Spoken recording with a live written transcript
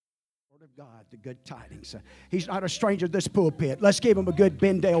Word of God, the good tidings. He's not a stranger to this pulpit. Let's give him a good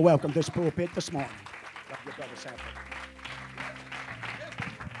Bendale welcome to this pulpit this morning. Love you, Brother Sanford.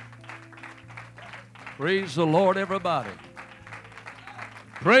 Praise the Lord, everybody.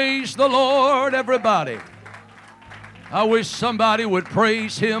 Praise the Lord, everybody. I wish somebody would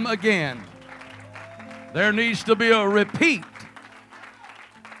praise Him again. There needs to be a repeat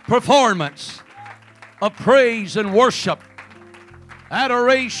performance of praise and worship,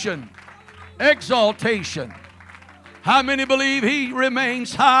 adoration, exaltation. How many believe He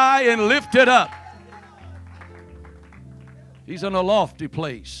remains high and lifted up? He's in a lofty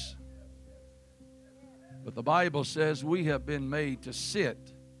place. But the Bible says we have been made to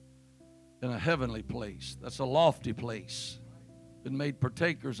sit in a heavenly place. That's a lofty place. Been made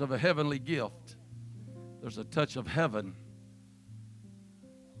partakers of a heavenly gift. There's a touch of heaven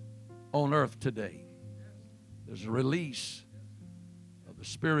on earth today. There's a release of the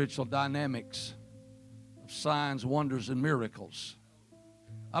spiritual dynamics of signs, wonders, and miracles.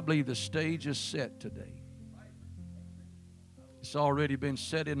 I believe the stage is set today. It's already been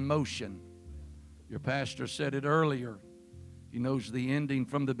set in motion. Your pastor said it earlier. He knows the ending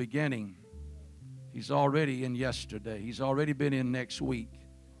from the beginning. He's already in yesterday. He's already been in next week.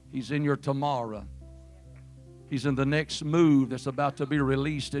 He's in your tomorrow. He's in the next move that's about to be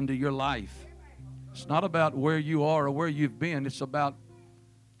released into your life. It's not about where you are or where you've been. It's about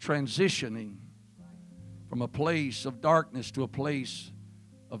transitioning from a place of darkness to a place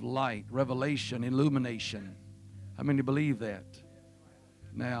of light, revelation, illumination. How many believe that?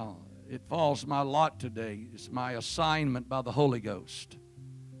 Now, it falls my lot today. It's my assignment by the Holy Ghost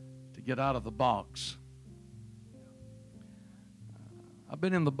to get out of the box. I've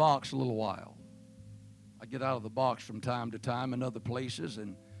been in the box a little while. I get out of the box from time to time in other places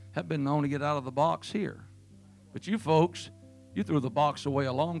and have been known to get out of the box here. But you folks, you threw the box away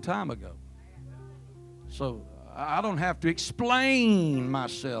a long time ago. So I don't have to explain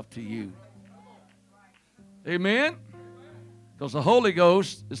myself to you. Amen? Because the Holy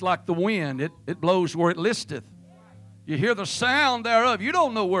Ghost is like the wind. It blows where it listeth. You hear the sound thereof. You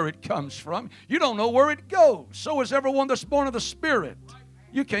don't know where it comes from. You don't know where it goes. So is everyone that's born of the Spirit.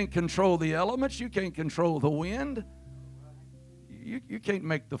 You can't control the elements. You can't control the wind. You can't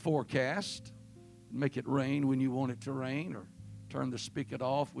make the forecast, make it rain when you want it to rain, or turn the spigot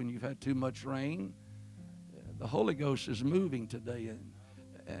off when you've had too much rain. The Holy Ghost is moving today,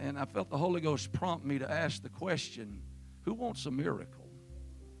 and I felt the Holy Ghost prompt me to ask the question, who wants a miracle?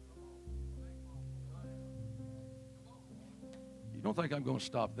 You don't think I'm going to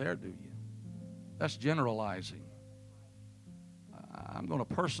stop there, do you? That's generalizing. I'm going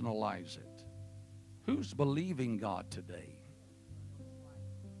to personalize it. Who's believing God today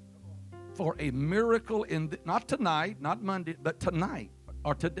for a miracle not tonight, not Monday, but tonight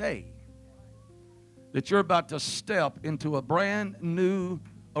or today, that you're about to step into a brand new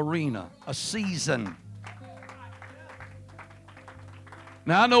arena, a season?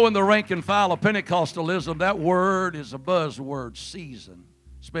 Now, I know in the rank and file of Pentecostalism, that word is a buzzword, season,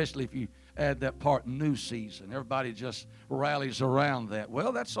 especially if you add that part, new season. Everybody just rallies around that.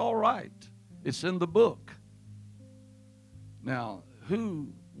 Well, that's all right. It's in the book. Now,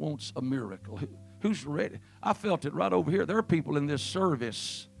 who wants a miracle? Who's ready? I felt it right over here. There are people in this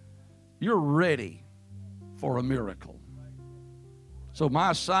service. You're ready for a miracle. So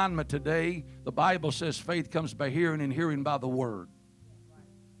my assignment today, the Bible says faith comes by hearing and hearing by the word.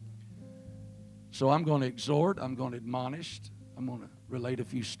 So I'm going to exhort, I'm going to admonish, I'm going to relate a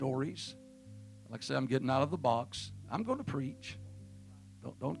few stories. Like I say, I'm getting out of the box. I'm going to preach.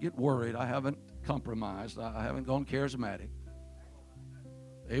 Don't get worried. I haven't compromised. I haven't gone charismatic.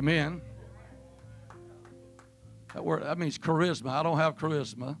 Amen. That means charisma. I don't have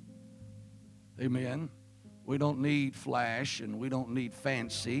charisma. Amen. We don't need flash and we don't need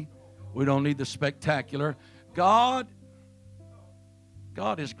fancy. We don't need the spectacular. God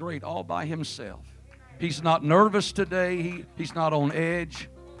is great all by Himself. He's not nervous today. He's not on edge.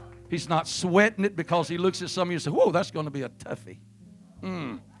 He's not sweating it because He looks at some of you and says, whoa, that's going to be a toughie.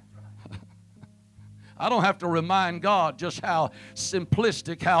 I don't have to remind God just how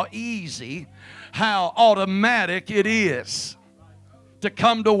simplistic, how easy, how automatic it is to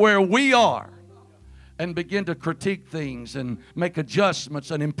come to where we are and begin to critique things and make adjustments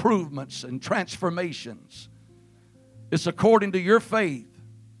and improvements and transformations. It's according to your faith.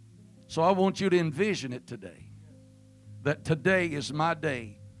 So I want you to envision it today. That today is my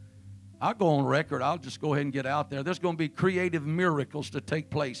day. I'll go on record. I'll just go ahead and get out there. There's going to be creative miracles to take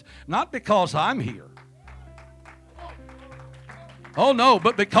place. Not because I'm here. Oh, no,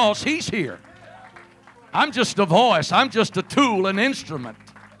 but because He's here. I'm just a voice. I'm just a tool, an instrument.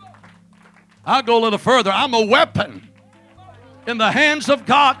 I'll go a little further. I'm a weapon in the hands of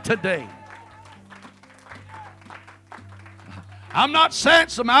God today. I'm not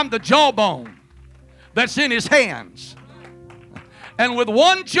Samson, I'm the jawbone that's in his hands. And with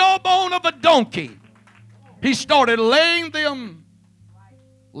one jawbone of a donkey, he started laying them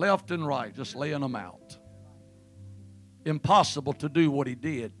left and right, just laying them out. Impossible to do what he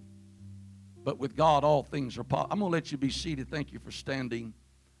did. But with God, all things are possible. I'm going to let you be seated. Thank you for standing.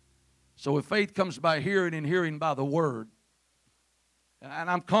 So if faith comes by hearing and hearing by the word,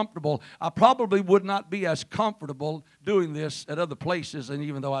 and I'm comfortable, I probably would not be as comfortable doing this at other places, and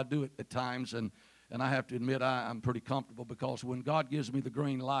even though I do it at times, and I have to admit I'm pretty comfortable, because when God gives me the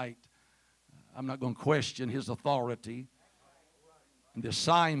green light, I'm not going to question His authority and the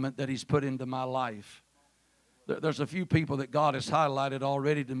assignment that He's put into my life. There's a few people that God has highlighted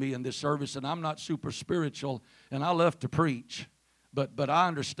already to me in this service, and I'm not super spiritual, and I love to preach, but I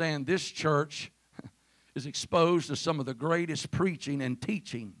understand this church is exposed to some of the greatest preaching and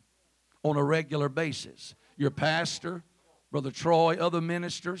teaching on a regular basis. Your pastor, Brother Troy, other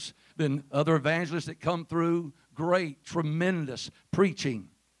ministers, then other evangelists that come through, great, tremendous preaching.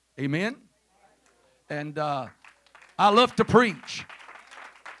 Amen? And I love to preach.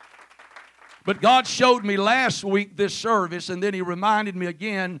 But God showed me last week this service, and then He reminded me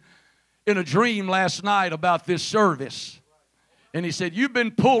again in a dream last night about this service. And He said, you've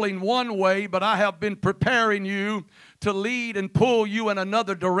been pulling one way, but I have been preparing you to lead and pull you in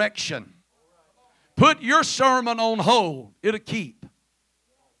another direction. Put your sermon on hold. It'll keep.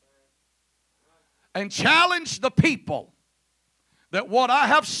 And challenge the people that what I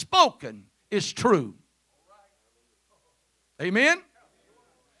have spoken is true. Amen?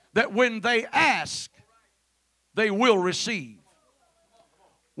 That when they ask, they will receive.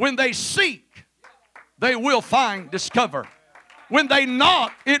 When they seek, they will find, discover. When they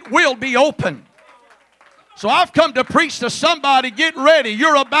knock, it will be open. So I've come to preach to somebody. Get ready.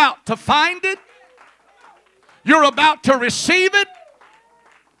 You're about to find it. You're about to receive it.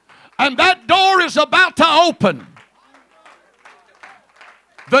 And that door is about to open.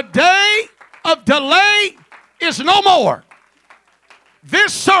 The day of delay is no more.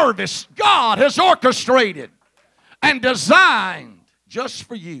 This service God has orchestrated and designed just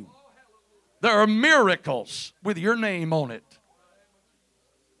for you. There are miracles with your name on it.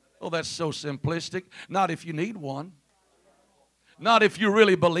 Oh, that's so simplistic. Not if you need one. Not if you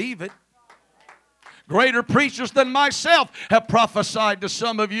really believe it. Greater preachers than myself have prophesied to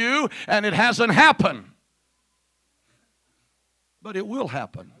some of you, and it hasn't happened. But it will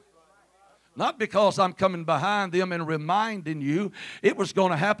happen. Not because I'm coming behind them and reminding you. It was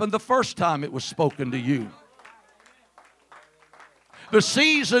going to happen the first time it was spoken to you. The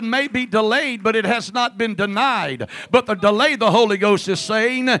season may be delayed, but it has not been denied. But the delay, the Holy Ghost is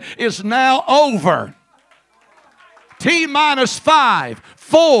saying, is now over. T-minus 5,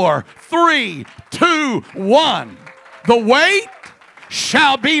 4, 3, 2, 1. The wait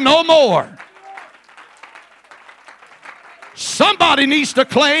shall be no more. Somebody needs to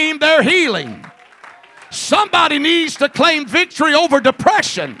claim their healing. Somebody needs to claim victory over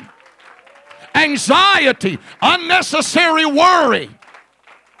depression, anxiety, unnecessary worry,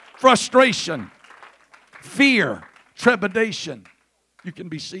 frustration, fear, trepidation. You can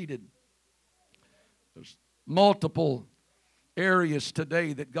be seated. There's multiple areas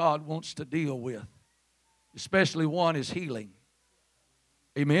today that God wants to deal with. Especially one is healing.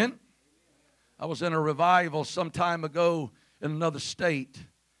 Amen? I was in a revival some time ago in another state,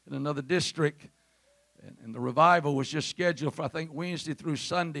 in another district. And the revival was just scheduled for, I think, Wednesday through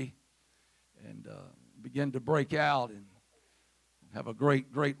Sunday. And began to break out and have a great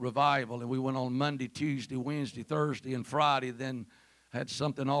revival. And we went on Monday, Tuesday, Wednesday, Thursday, and Friday. Then had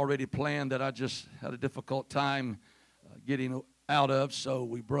something already planned that I just had a difficult time getting out of. So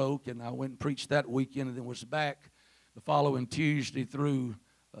we broke, and I went and preached that weekend, and then was back the following Tuesday through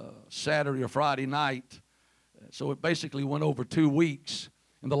Saturday or Friday night. So it basically went over 2 weeks.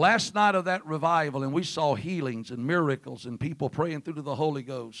 And the last night of that revival, and we saw healings and miracles and people praying through to the Holy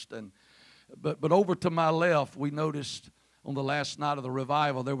Ghost. But over to my left, we noticed on the last night of the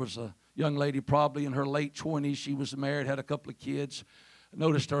revival, there was a young lady probably in her late 20s. She was married, had a couple of kids.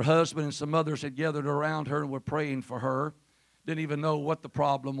 Noticed her husband and some others had gathered around her and were praying for her. Didn't even know what the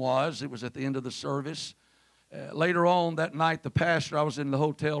problem was. It was at the end of the service. Later on that night, the pastor, I was in the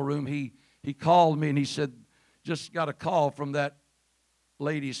hotel room, he called me and he said, just got a call from that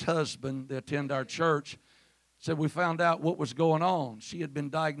lady's husband. They attend our church. Said we found out what was going on. She had been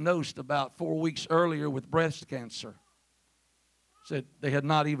diagnosed about 4 weeks earlier with breast cancer. Said they had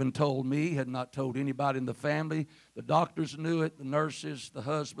not even told me, had not told anybody in the family. The doctors knew it, the nurses, the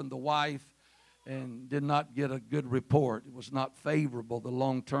husband, the wife. and did not get a good report. It was not favorable. The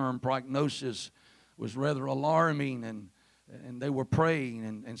long-term prognosis was rather alarming, and they were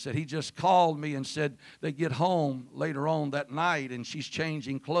praying and said, he just called me and said they get home later on that night and she's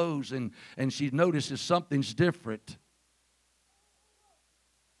changing clothes and she notices something's different.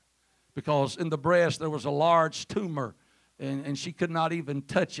 Because in the breast there was a large tumor and she could not even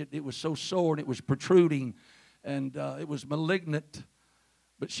touch it. It was so sore and it was protruding and it was malignant.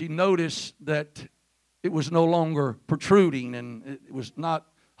 But she noticed that it was no longer protruding and it was not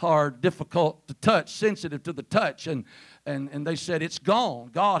hard, difficult to touch, sensitive to the touch. And they said, it's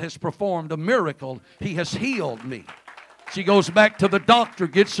gone. God has performed a miracle. He has healed me. She goes back to the doctor,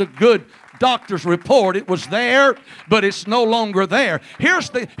 gets a good doctor's report. It was there, but it's no longer there.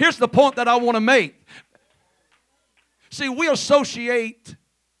 Here's the point that I want to make. See, we associate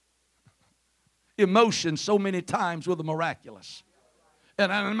emotion so many times with the miraculous.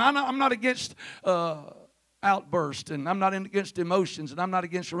 And I'm not against outburst, and I'm not against emotions, and I'm not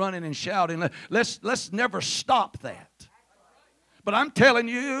against running and shouting. Let's never stop that. But I'm telling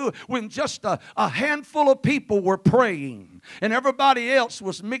you, when just a handful of people were praying and everybody else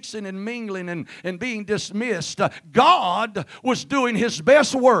was mixing and mingling and being dismissed, God was doing His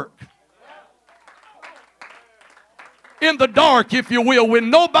best work. In the dark, if you will,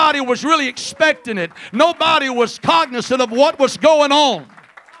 when nobody was really expecting it, nobody was cognizant of what was going on.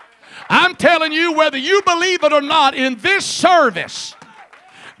 I'm telling you, whether you believe it or not, in this service,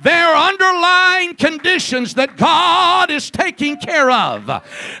 there are underlying conditions that God is taking care of.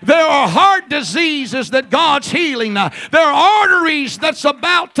 There are heart diseases that God's healing. There are arteries that's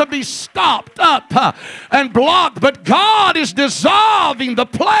about to be stopped up and blocked, but God is dissolving the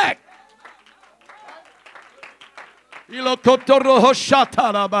plaque. I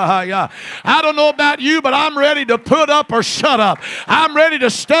don't know about you, but I'm ready to put up or shut up. I'm ready to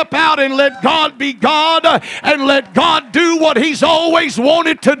step out and let God be God and let God do what He's always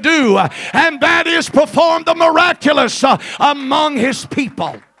wanted to do, and that is perform the miraculous among His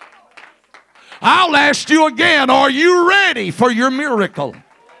people. I'll ask you again, are you ready for your miracle?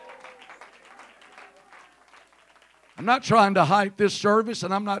 I'm not trying to hype this service,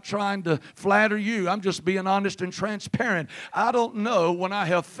 and I'm not trying to flatter you. I'm just being honest and transparent. I don't know when I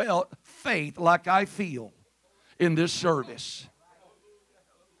have felt faith like I feel in this service.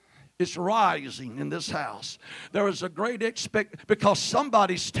 It's rising in this house. There is a great because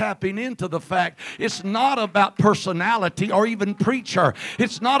somebody's tapping into the fact it's not about personality or even preacher.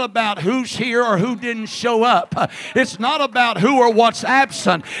 It's not about who's here or who didn't show up. It's not about who or what's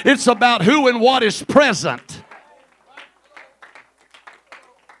absent. It's about who and what is present.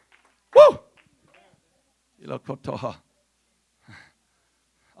 Woo! I'll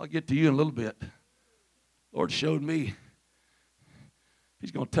get to you in a little bit. Lord showed me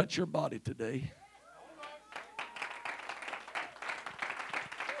He's going to touch your body today.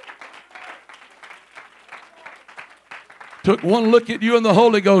 Took one look at you and the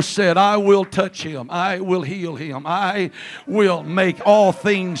Holy Ghost said, I will touch him. I will heal him. I will make all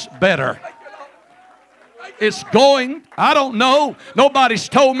things better. It's going. I don't know. Nobody's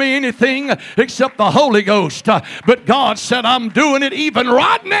told me anything except the Holy Ghost. But God said, I'm doing it even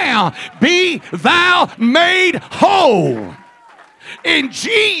right now. Be thou made whole. In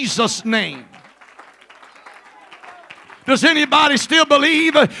Jesus' name. Does anybody still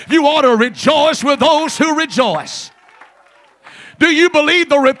believe you ought to rejoice with those who rejoice? Do you believe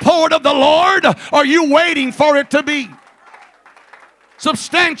the report of the Lord? Or are you waiting for it to be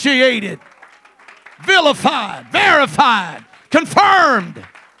substantiated, vilified, verified, confirmed?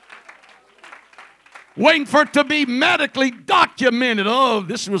 Waiting for it to be medically documented. Oh,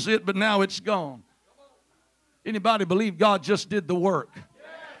 this was it, but now it's gone. Anybody believe God just did the work?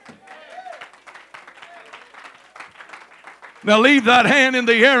 Now leave that hand in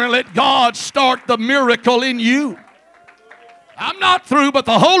the air and let God start the miracle in you. I'm not through, but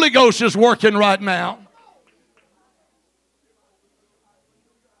the Holy Ghost is working right now.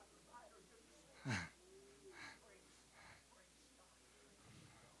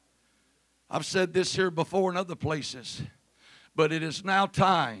 I've said this here before in other places, but it is now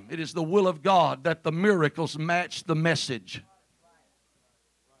time. It is the will of God that the miracles match the message.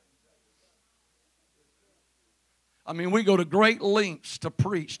 I mean, we go to great lengths to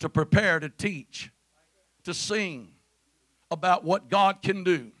preach, to prepare, to teach, to sing about what God can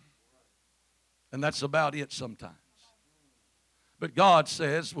do. And that's about it sometimes. But God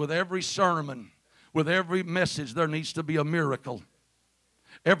says with every sermon, with every message, there needs to be a miracle.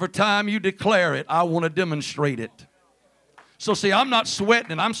 Every time you declare it, I want to demonstrate it. So see, I'm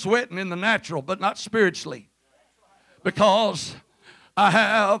sweating in the natural, but not spiritually. Because I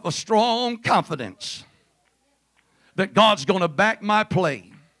have a strong confidence that God's going to back my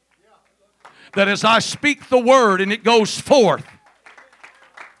play. That as I speak the word and it goes forth,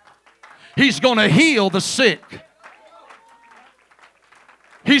 He's going to heal the sick.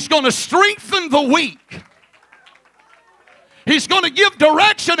 He's going to strengthen the weak. He's going to give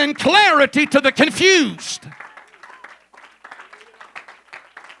direction and clarity to the confused.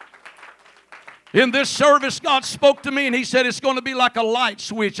 In this service, God spoke to me and He said it's going to be like a light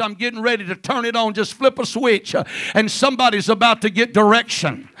switch. I'm getting ready to turn it on. Just flip a switch and somebody's about to get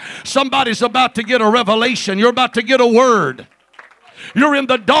direction. Somebody's about to get a revelation. You're about to get a word. You're in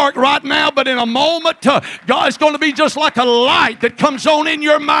the dark right now, but in a moment, God's going to be just like a light that comes on in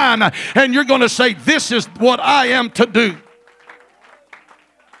your mind, and you're going to say, this is what I am to do.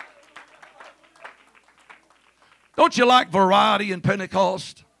 Don't you like variety in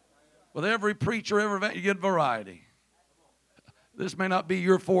Pentecost? With every preacher, every event, you get variety. This may not be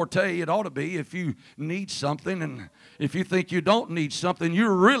your forte. It ought to be if you need something, and if you think you don't need something, you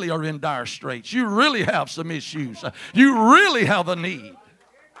really are in dire straits. You really have some issues. You really have a need.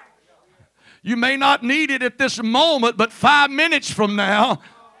 You may not need it at this moment, but 5 minutes from now,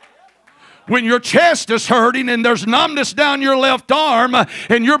 when your chest is hurting and there's numbness down your left arm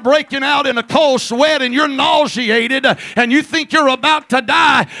and you're breaking out in a cold sweat and you're nauseated and you think you're about to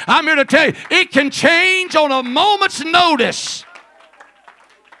die, I'm here to tell you, it can change on a moment's notice.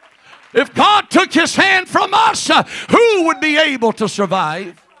 If God took His hand from us, who would be able to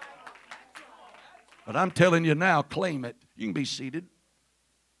survive? But I'm telling you now, claim it. You can be seated.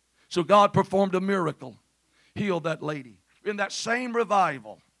 So God performed a miracle, healed that lady. In that same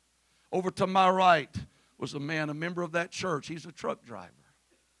revival, over to my right was a man, a member of that church. He's a truck driver.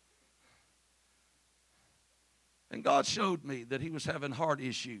 And God showed me that he was having heart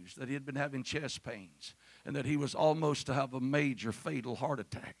issues, that he had been having chest pains, and that he was almost to have a major fatal heart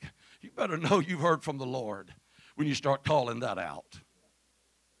attack. You better know you've heard from the Lord when you start calling that out.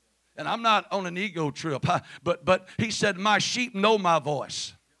 And I'm not on an ego trip, but he said, my sheep know my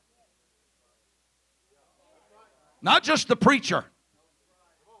voice. Not just the preacher.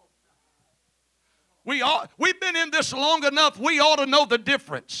 We've been in this long enough, we ought to know the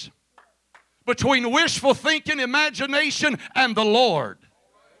difference between wishful thinking, imagination, and the Lord.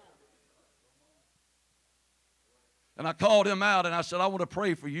 And I called him out and I said, I want to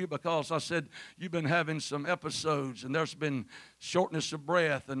pray for you because I said, you've been having some episodes and there's been shortness of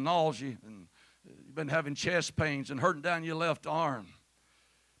breath and nausea and you've been having chest pains and hurting down your left arm.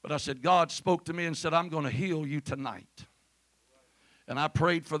 But I said, God spoke to me and said, I'm going to heal you tonight. And I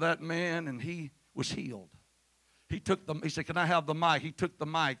prayed for that man and he was healed. He said, can I have the mic? He took the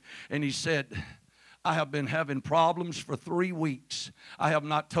mic and he said, I have been having problems for 3 weeks. I have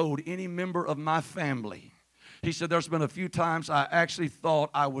not told any member of my family. He said, there's been a few times I actually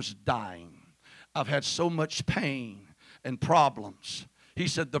thought I was dying. I've had so much pain and problems. He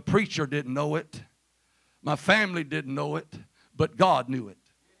said, the preacher didn't know it. My family didn't know it, but God knew it.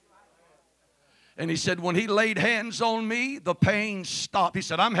 And he said, when he laid hands on me, the pain stopped. He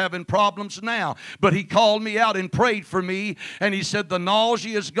said, I'm having problems now. But he called me out and prayed for me. And he said, the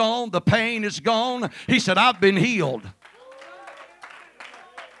nausea is gone. The pain is gone. He said, I've been healed.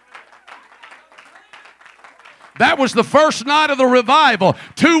 That was the first night of the revival.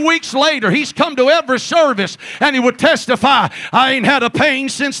 2 weeks later, he's come to every service and he would testify, I ain't had a pain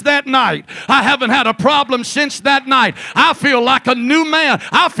since that night. I haven't had a problem since that night. I feel like a new man.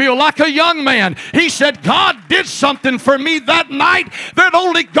 I feel like a young man. He said, God did something for me that night that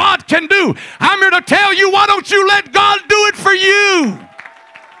only God can do. I'm here to tell you, why don't you let God do it for you?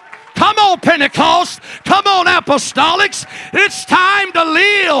 Come on, Pentecost. Come on, Apostolics. It's time to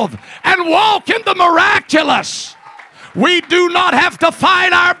live and walk in the miraculous. We do not have to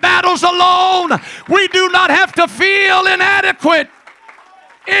fight our battles alone. We do not have to feel inadequate,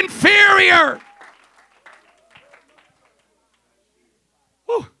 inferior.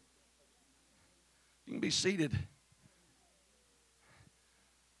 Whew. You can be seated.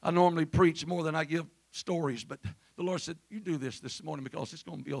 I normally preach more than I give stories, but the Lord said, you do this morning because it's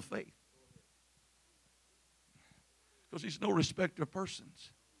going to build faith. Because He's no respecter of persons.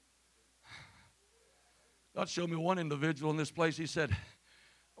 God showed me one individual in this place. He said,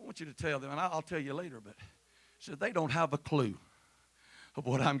 I want you to tell them, and I'll tell you later, but he said, they don't have a clue of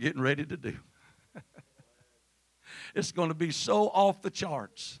what I'm getting ready to do. It's going to be so off the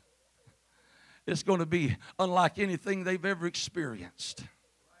charts. It's going to be unlike anything they've ever experienced.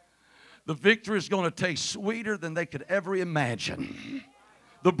 The victory is going to taste sweeter than they could ever imagine.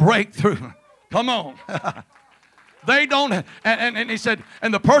 The breakthrough. Come on. They don't. And he said,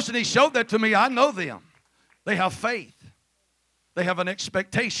 and the person he showed that to me, I know them. They have faith. They have an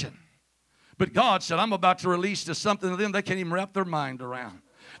expectation. But God said, I'm about to release to something to them they can't even wrap their mind around.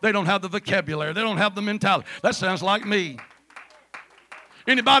 They don't have the vocabulary. They don't have the mentality. That sounds like me.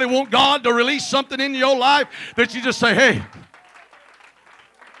 Anybody want God to release something in your life that you just say, hey,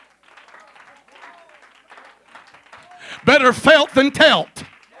 better felt than telt.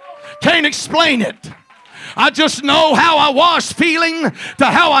 Can't explain it. I just know how I was feeling to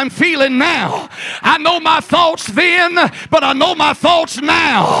how I'm feeling now. I know my thoughts then, but I know my thoughts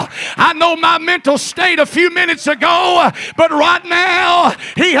now. I know my mental state a few minutes ago, but right now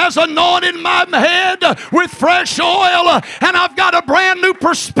He has anointed my head with fresh oil, and I've got a brand new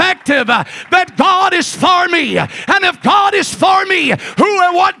perspective that God is for me. And if God is for me, who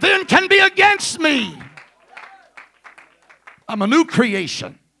and what then can be against me? I'm a new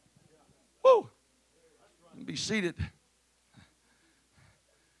creation. Woo. Be seated.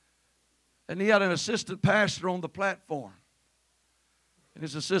 And he had an assistant pastor on the platform. And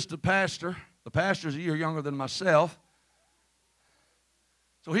his assistant pastor, the pastor's a year younger than myself,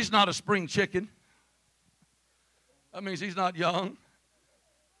 so he's not a spring chicken. That means he's not young.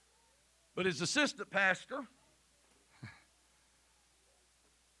 But his assistant pastor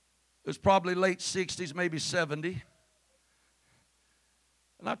is probably late 60s, maybe 70.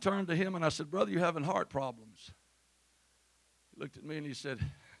 And I turned to him and I said, brother, you're having heart problems. He looked at me and he said,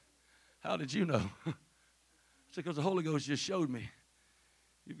 how did you know? I said, because the Holy Ghost just showed me.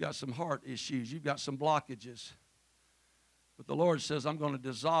 You've got some heart issues. You've got some blockages. But the Lord says, I'm going to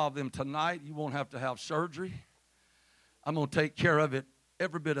dissolve them tonight. You won't have to have surgery. I'm going to take care of it,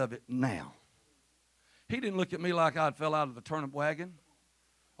 every bit of it now. He didn't look at me like I'd fell out of the turnip wagon,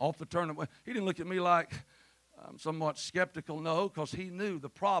 off the turnip wagon. He didn't look at me like I'm somewhat skeptical, no, because he knew the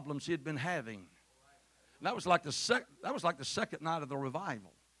problems he had been having. And that was like the second night of the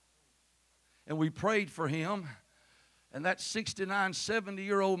revival. And we prayed for him, and that 69,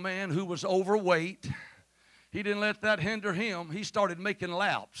 70-year-old man who was overweight, he didn't let that hinder him. He started making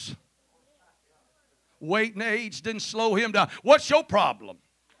laps. Weight and age didn't slow him down. What's your problem?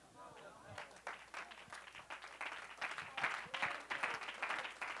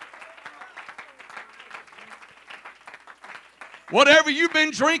 Whatever you've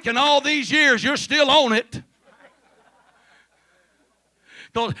been drinking all these years, you're still on it.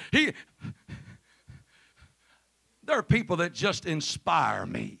 There are people that just inspire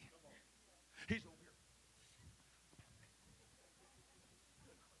me.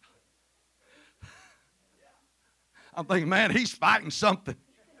 I'm thinking, man, he's fighting something.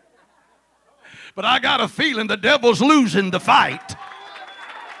 But I got a feeling the devil's losing the fight.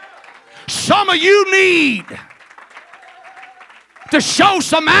 Some of you need to show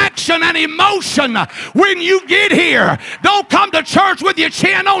some action and emotion when you get here. Don't come to church with your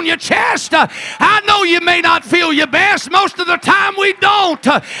chin on your chest. I know you may not feel your best. Most of the time we don't.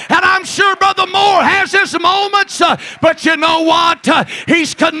 And I'm sure Brother Moore has his moments. But you know what?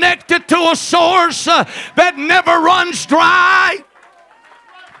 He's connected to a source that never runs dry.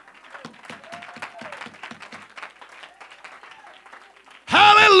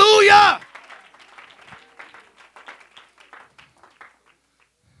 Hallelujah!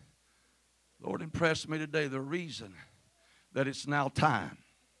 Lord impressed me today, the reason that it's now time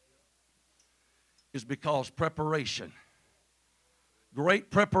is because preparation,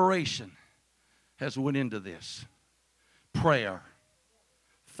 great preparation has went into this. Prayer,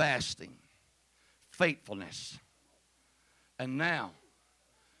 fasting, faithfulness. And now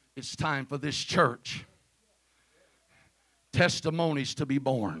it's time for this church. Testimonies to be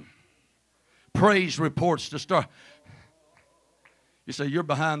born. Praise reports to start. You say, you're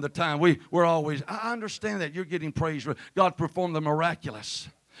behind the time. We're always, I understand that. You're getting praise. God performed the miraculous.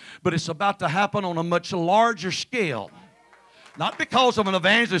 But it's about to happen on a much larger scale. Not because of an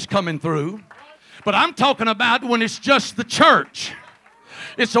evangelist coming through, but I'm talking about when it's just the church.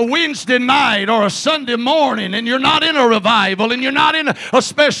 It's a Wednesday night or a Sunday morning and you're not in a revival and you're not in a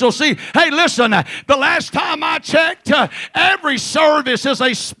special seat. Hey, listen, the last time I checked, every service is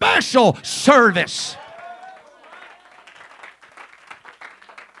a special service.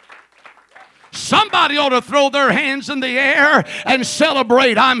 Somebody ought to throw their hands in the air and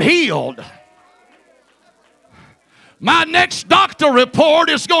celebrate. I'm healed. My next doctor report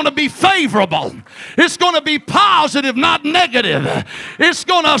is going to be favorable. It's going to be positive, not negative. It's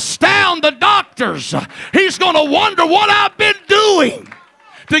going to astound the doctors. He's going to wonder what I've been doing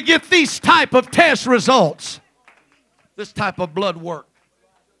to get these type of test results. This type of blood work.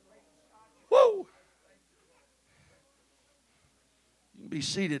 Woo! You can be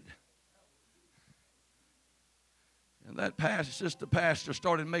seated. And that pastor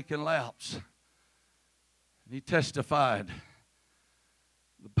started making laps. And he testified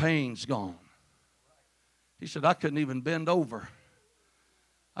The pain's gone. He said, I couldn't even bend over.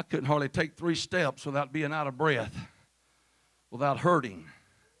 I couldn't hardly take 3 steps without being out of breath, without hurting.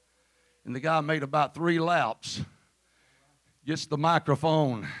 And the guy made about 3 laps, gets the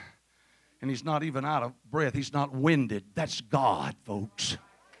microphone, and he's not even out of breath. He's not winded. That's God, folks.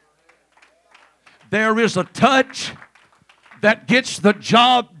 There is a touch that gets the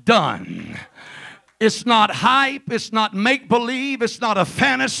job done. It's not hype. It's not make-believe. It's not a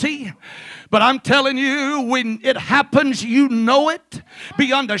fantasy. But I'm telling you, when it happens, you know it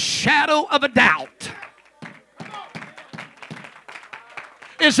beyond a shadow of a doubt.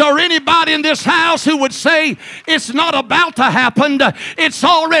 Is there anybody in this house who would say it's not about to happen? It's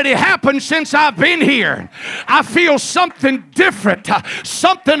already happened since I've been here. I feel something different,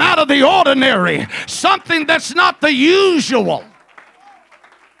 something out of the ordinary, something that's not the usual.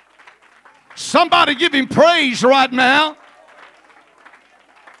 Somebody give him praise right now.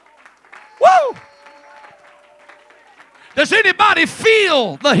 Woo! Does anybody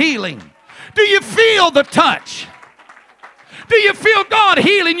feel the healing? Do you feel the touch? Do you feel God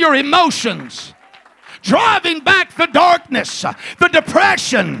healing your emotions? Driving back the darkness, the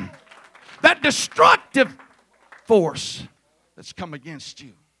depression, that destructive force that's come against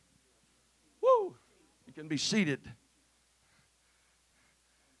you. Woo! You can be seated.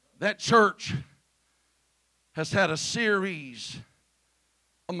 That church has had a series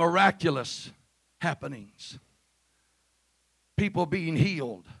of miraculous happenings. People being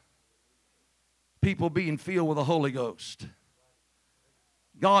healed. People being filled with the Holy Ghost.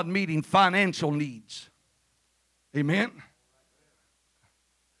 God meeting financial needs. Amen?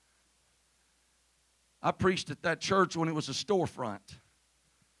 I preached at that church when it was a storefront.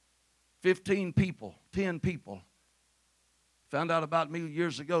 15 people, 10 people. Found out about me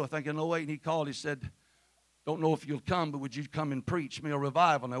years ago, I think in 08, and he called. He said, don't know if you'll come, but would you come and preach me a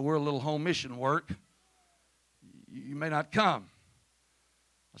revival? Now, we're a little home mission work. You may not come.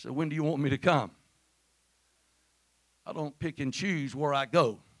 I said, when do you want me to come? I don't pick and choose where I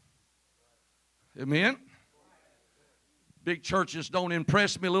go. Amen? Big churches don't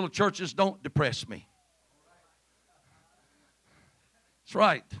impress me. Little churches don't depress me. That's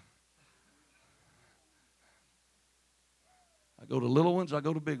right. I go to little ones, I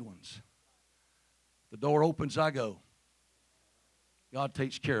go to big ones. The door opens, I go. God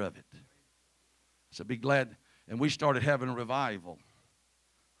takes care of it. So be glad. And we started having a revival.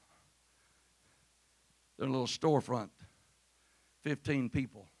 They're in a little storefront. 15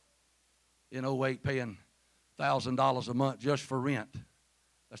 people in 08 paying $1,000 a month just for rent.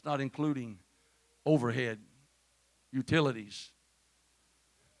 That's not including overhead, utilities,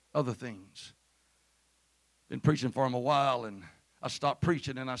 other things. Been preaching for them a while, and I stopped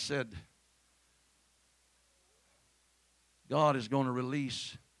preaching, and I said, God is going to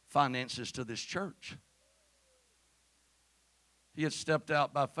release finances to this church. He had stepped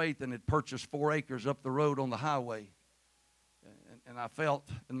out by faith and had purchased 4 acres up the road on the highway. And I felt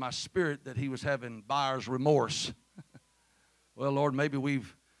in my spirit that he was having buyer's remorse. Well, Lord, maybe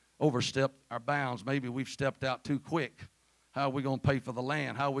we've overstepped our bounds. Maybe we've stepped out too quick. How are we going to pay for the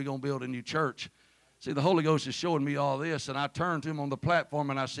land? How are we going to build a new church? See, the Holy Ghost is showing me all this, and I turned to him on the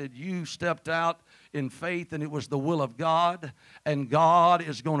platform and I said, you stepped out in faith and it was the will of God, and God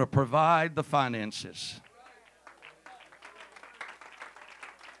is going to provide the finances.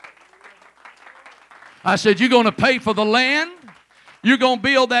 I said, you're going to pay for the land, you're going to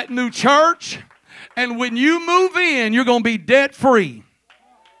build that new church, and when you move in, you're going to be debt-free.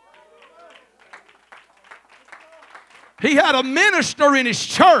 He had a minister in his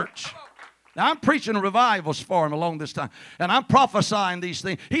church. Now, I'm preaching revivals for him along this time, and I'm prophesying these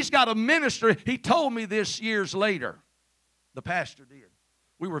things. He's got a minister. He told me this years later. The pastor did.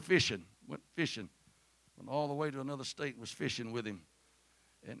 We were fishing, went fishing. Went all the way to another state, was fishing with him.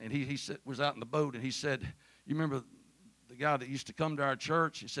 And he was out in the boat, and he said, you remember the guy that used to come to our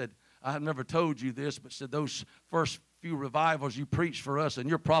church? He said, I have never told you this, but said those first few revivals you preached for us, and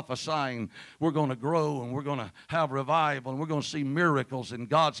you're prophesying we're going to grow, and we're going to have revival, and we're going to see miracles, and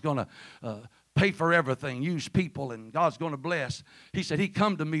God's going to pay for everything, use people, and God's going to bless. He said he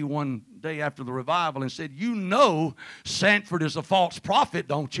come to me one day after the revival and said, you know Sanford is a false prophet,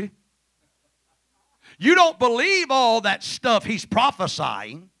 don't you? You don't believe all that stuff he's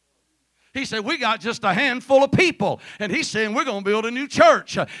prophesying. He said, we got just a handful of people. And he's saying, we're going to build a new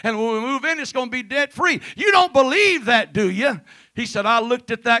church. And when we move in, it's going to be debt-free. You don't believe that, do you? He said, I looked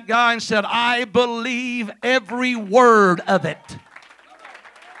at that guy and said, I believe every word of it.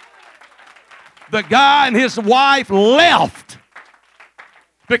 The guy and his wife left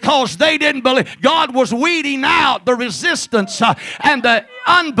because they didn't believe. God was weeding out the resistance and the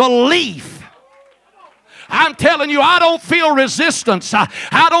unbelief. I'm telling you, I don't feel resistance.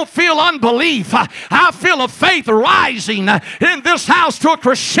 I don't feel unbelief. I feel a faith rising in this house to a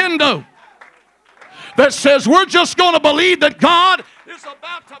crescendo that says we're just going to believe that God is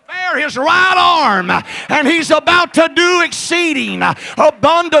about to bear His right arm and He's about to do exceeding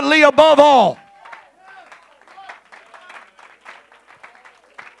abundantly above all.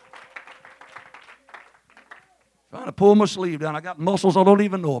 Trying to pull my sleeve down. I got muscles I don't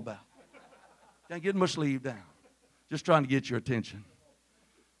even know about. Can't get my sleeve down. Just trying to get your attention.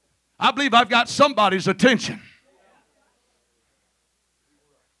 I believe I've got somebody's attention.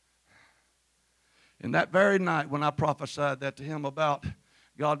 And that very night when I prophesied that to him about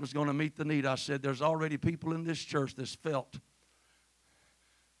God was going to meet the need, I said, there's already people in this church that's felt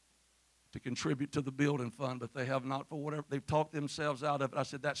to contribute to the building fund, but they have not for whatever. They've talked themselves out of it. I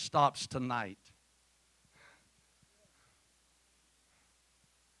said, that stops tonight.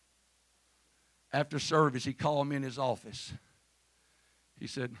 After service, he called me in his office. He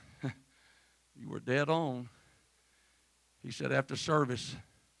said, you were dead on. He said, after service,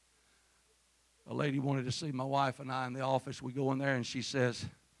 a lady wanted to see my wife and I in the office. We go in there and she says,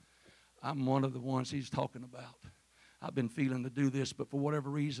 I'm one of the ones he's talking about. I've been feeling to do this, but for whatever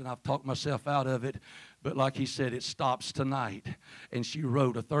reason, I've talked myself out of it. But like he said, it stops tonight. And she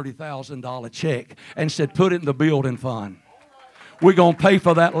wrote a $30,000 check and said, put it in the building fund. We're going to pay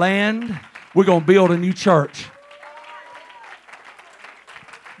for that land. We're going to build a new church.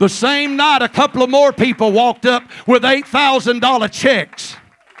 The same night, a couple of more people walked up with $8,000 checks.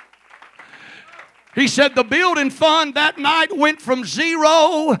 He said the building fund that night went from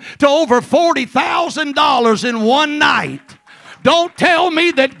zero to over $40,000 in one night. Don't tell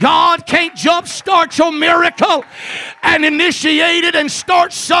me that God can't jumpstart your miracle and initiate it and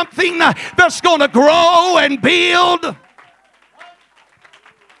start something that's going to grow and build.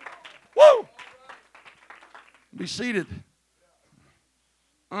 Woo! Be seated.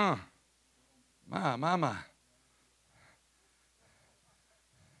 My.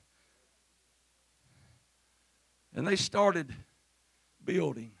 And they started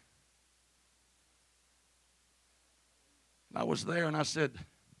building. And I was there and I said,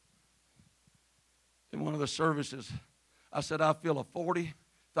 in one of the services, I said, I feel a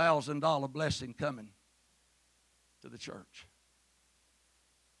 $40,000 blessing coming to the church.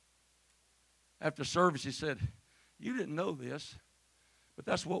 After service, he said, you didn't know this, but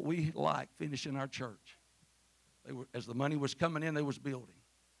that's what we like, finishing our church. As the money was coming in, they was building.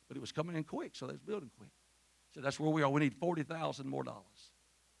 But it was coming in quick, so they was building quick. So that's where we are. We need $40,000 more dollars.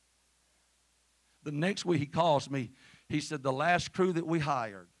 The next week he calls me. He said the last crew that we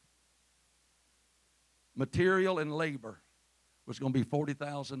hired, material and labor, was going to be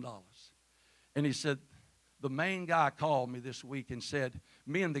 $40,000. And he said, the main guy called me this week and said,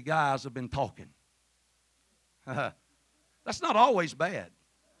 me and the guys have been talking. That's not always bad.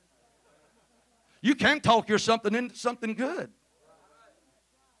 You can talk yourself into something good.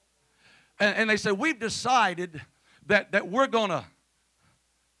 And they said, we've decided that we're going to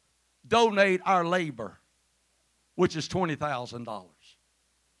donate our labor, which is $20,000.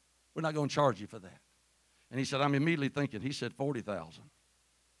 We're not going to charge you for that. And he said, I'm immediately thinking, he said $40,000.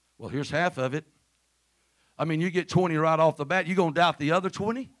 Well, here's half of it. I mean, you get 20 right off the bat. You going to doubt the other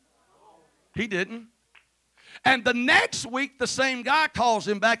 20? He didn't. And the next week, the same guy calls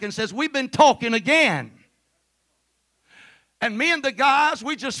him back and says, we've been talking again. And me and the guys,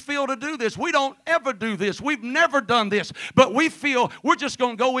 we just feel to do this. We don't ever do this. We've never done this. But we feel we're just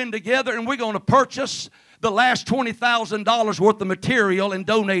going to go in together and we're going to purchase the last $20,000 worth of material and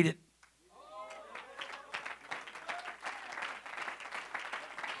donate it.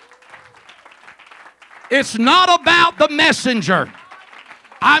 It's not about the messenger.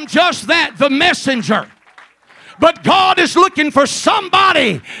 I'm just that, the messenger. But God is looking for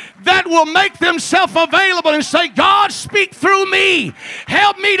somebody that will make themselves available and say, God, speak through me.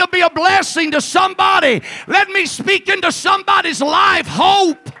 Help me to be a blessing to somebody. Let me speak into somebody's life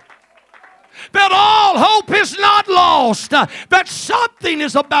hope. That all hope is not lost. That something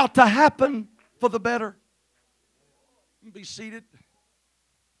is about to happen for the better. Be seated.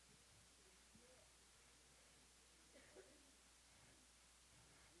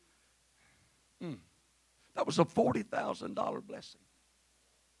 That was a $40,000 blessing.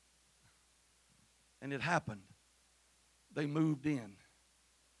 And it happened. They moved in.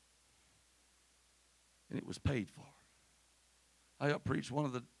 And it was paid for. I helped preach one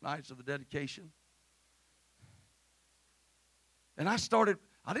of the nights of the dedication. And I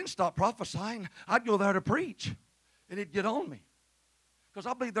didn't stop prophesying. I'd go there to preach. And it'd get on me. Because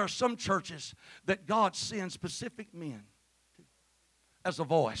I believe there are some churches that God sends specific men to. as a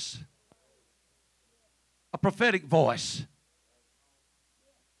voice, a prophetic voice.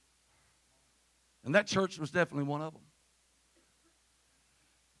 And that church was definitely one of them.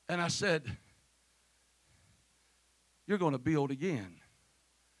 And I said, you're going to build again.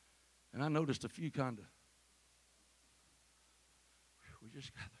 And I noticed a few kind of, we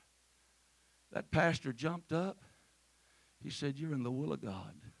just got, that pastor jumped up. He said, you're in the will of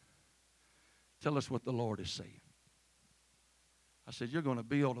God. Tell us what the Lord is saying. I said, you're going to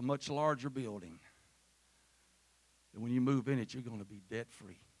build a much larger building. And when you move in it, you're going to be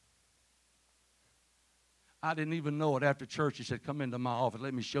debt-free. I didn't even know it. After church, he said, come into my office.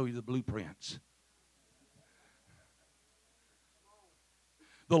 Let me show you the blueprints.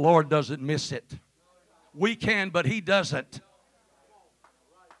 The Lord doesn't miss it. We can, but he doesn't.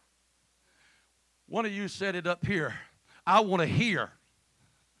 One of you said it up here. I want to hear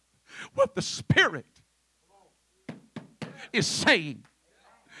what the Spirit is saying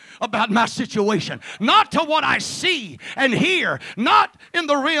about my situation. Not to what I see and hear. Not in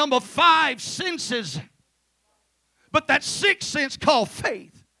the realm of five senses. But that sixth sense called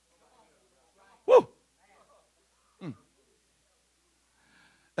faith. Woo.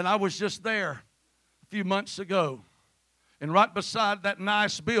 And I was just there a few months ago. And right beside that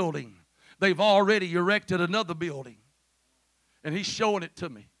nice building, they've already erected another building. And he's showing it to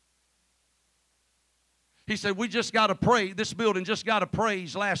me. He said, we just got to pray. This building just got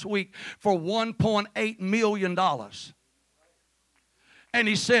appraised last week for $1.8 million. And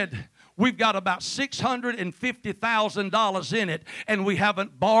he said, we've got about $650,000 in it, and we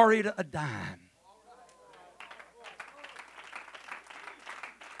haven't borrowed a dime.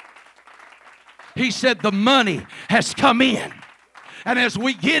 He said the money has come in. And as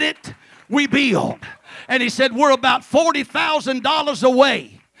we get it, we build. And he said we're about $40,000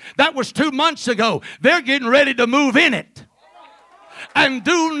 away. That was 2 months ago. They're getting ready to move in it. And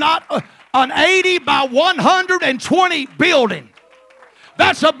do not an 80 by 120 building.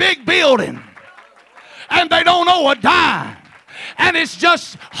 That's a big building. And they don't owe a dime. And it's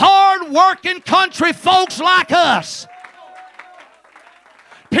just hard-working country folks like us.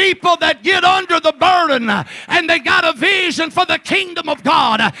 People that get under the burden and they got a vision for the kingdom of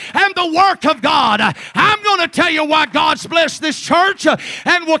God and the work of God. I'm going to tell you why God's blessed this church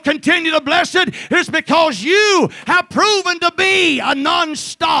and will continue to bless it is because you have proven to be a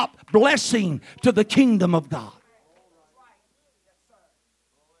non-stop blessing to the kingdom of God.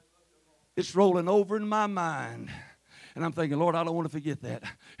 It's rolling over in my mind. And I'm thinking, Lord, I don't want to forget that.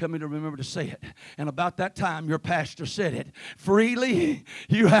 Help me to remember to say it. And about that time, your pastor said it. Freely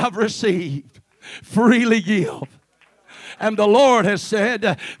you have received. Freely give. And the Lord has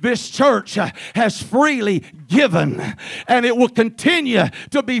said, this church has freely given. And it will continue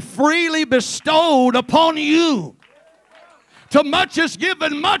to be freely bestowed upon you. To much is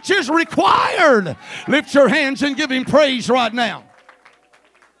given, much is required. Lift your hands and give him praise right now.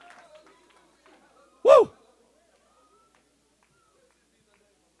 Woo!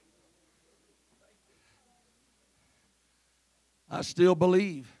 I still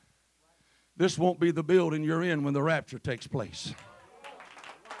believe this won't be the building you're in when the rapture takes place.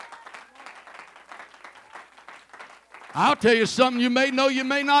 I'll tell you something you may know, you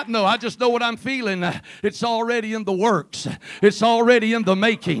may not know. I just know what I'm feeling. It's already in the works. It's already in the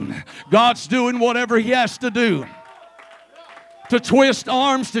making. God's doing whatever he has to do. To twist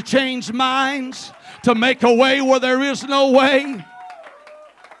arms, to change minds, to make a way where there is no way.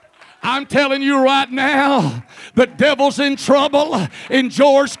 I'm telling you right now, the devil's in trouble in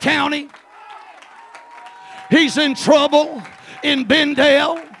George County. He's in trouble in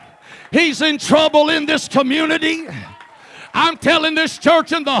Bendale. He's in trouble in this community. I'm telling this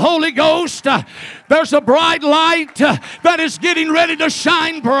church in the Holy Ghost, there's a bright light that is getting ready to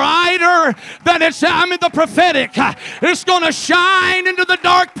shine brighter than the prophetic. It's going to shine into the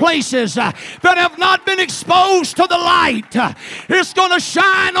dark places that have not been exposed to the light. It's going to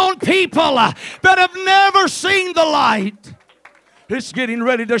shine on people that have never seen the light. It's getting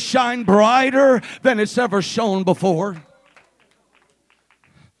ready to shine brighter than it's ever shone before.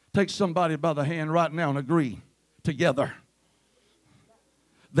 Take somebody by the hand right now and agree together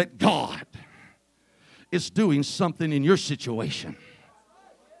that God is doing something in your situation.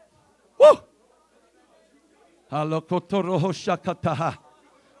 Woo! Not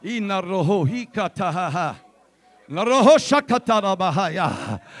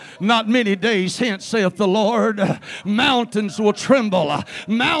many days hence, saith the Lord, mountains will tremble,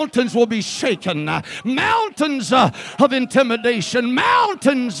 mountains will be shaken, mountains of intimidation,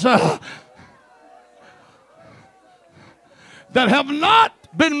 mountains that have not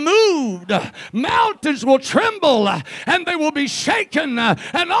been moved, mountains will tremble and they will be shaken,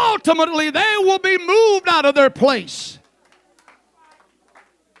 and ultimately they will be moved out of their place.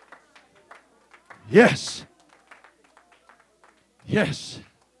 Yes. Yes.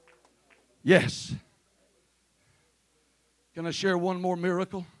 Yes. Can I share one more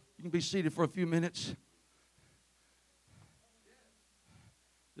miracle? You can be seated for a few minutes.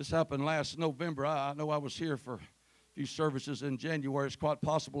 This happened last November. I know I was here for a few services in January. It's quite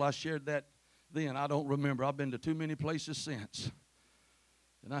possible I shared that then. I don't remember. I've been to too many places since.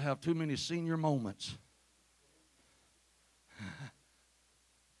 And I have too many senior moments.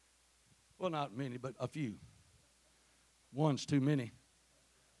 Well, not many, but a few. One's too many.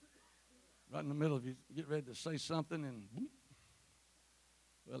 Right in the middle of you get ready to say something and whoop.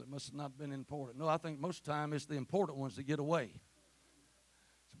 Well, it must have not been important. No, I think most of the time it's the important ones that get away.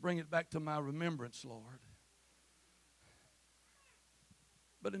 So bring it back to my remembrance, Lord.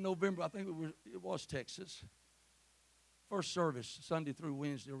 But in November, I think it was Texas. First service, Sunday through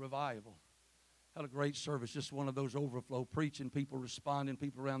Wednesday, revival. Had a great service, just one of those overflow, preaching, people responding,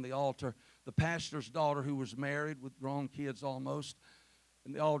 people around the altar. The pastor's daughter, who was married with grown kids almost,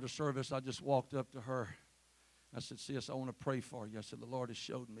 in the altar service, I just walked up to her. I said, sis, I want to pray for you. I said, the Lord has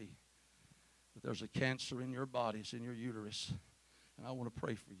showed me that there's a cancer in your body. It's in your uterus, and I want to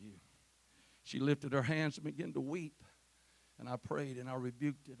pray for you. She lifted her hands and began to weep, and I prayed, and I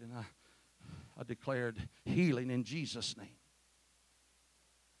rebuked it, and I declared healing in Jesus' name.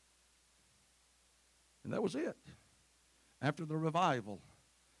 And that was it. After the revival,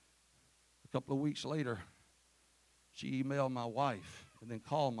 a couple of weeks later, she emailed my wife and then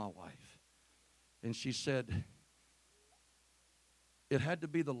called my wife. And she said, it had to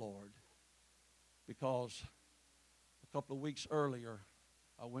be the Lord, because a couple of weeks earlier,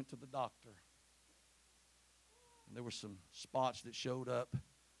 I went to the doctor. And there were some spots that showed up.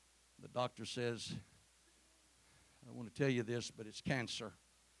 The doctor says, I don't want to tell you this, but it's cancer.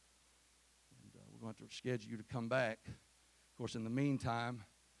 And we're going to have to schedule you to come back. Of course, in the meantime,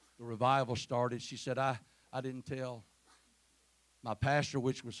 the revival started. She said, I didn't tell my pastor,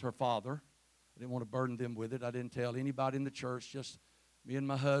 which was her father. I didn't want to burden them with it. I didn't tell anybody in the church. Just me and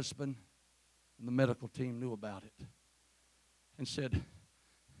my husband and the medical team knew about it. And said,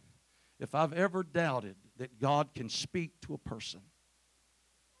 if I've ever doubted that God can speak to a person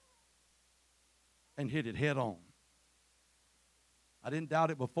and hit it head on, I didn't doubt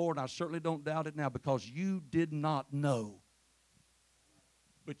it before, and I certainly don't doubt it now, because you did not know,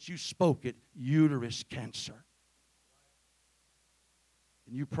 but you spoke it, uterus cancer.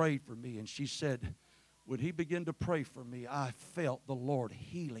 And you prayed for me. And she said, when he began to pray for me, I felt the Lord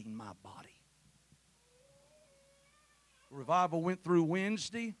healing my body. The revival went through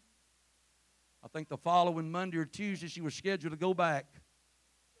Wednesday. I think the following Monday or Tuesday she was scheduled to go back.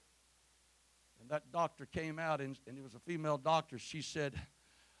 And that doctor came out, and it was a female doctor. She said,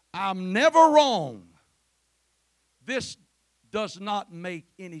 I'm never wrong. This does not make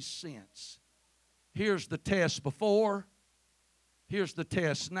any sense. Here's the test before. Here's the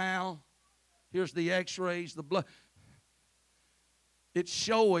test now. Here's the x-rays, the blood. It's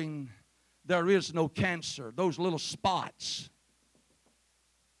showing there is no cancer. Those little spots,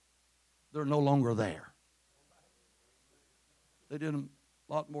 they're no longer there. They did a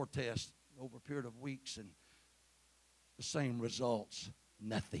lot more tests over a period of weeks, and the same results.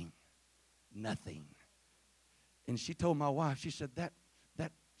 Nothing. Nothing. And she told my wife, she said, that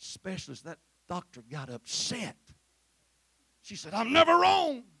specialist, that doctor got upset. She said, I'm never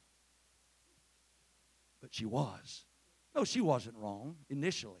wrong. But she was. No, she wasn't wrong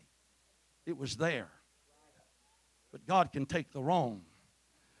initially. It was there. But God can take the wrong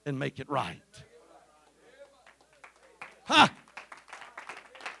and make it right. Ha!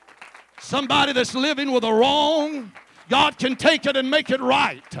 Somebody that's living with a wrong, God can take it and make it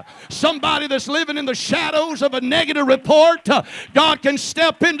right. Somebody that's living in the shadows of a negative report, God can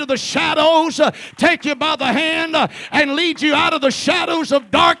step into the shadows, take you by the hand, and lead you out of the shadows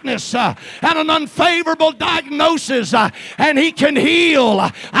of darkness and an unfavorable diagnosis, and He can heal.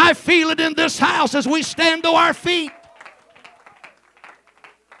 I feel it in this house as we stand to our feet.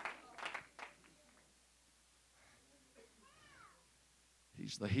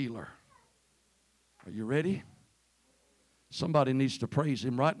 He's the healer. Are you ready? Somebody needs to praise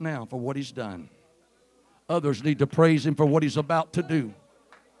Him right now for what He's done. Others need to praise Him for what He's about to do.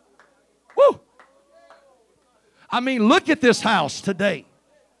 Woo! I mean, look at this house today.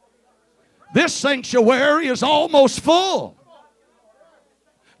 This sanctuary is almost full.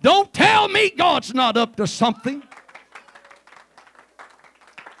 Don't tell me God's not up to something.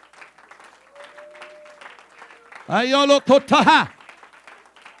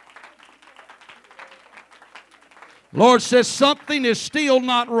 Lord says something is still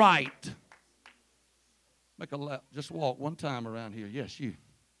not right. Make a lap. Just walk one time around here. Yes, you.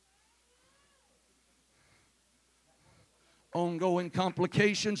 Ongoing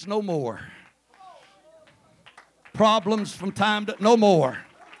complications, no more. Problems from time to, no more.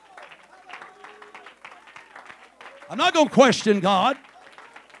 I'm not going to question God.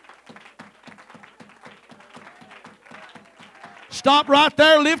 Stop right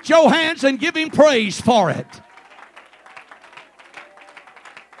there, lift your hands, and give Him praise for it.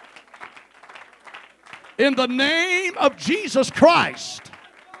 In the name of Jesus Christ,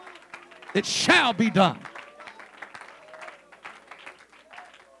 it shall be done.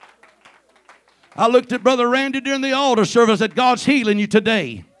 I looked at Brother Randy during the altar service that God's healing you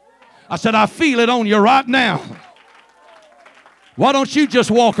today. I said, I feel it on you right now. Why don't you just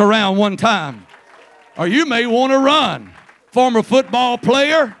walk around one time? Or you may want to run. Former football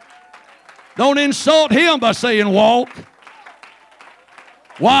player, don't insult him by saying walk.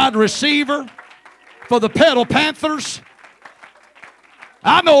 Wide receiver for the Pedal Panthers.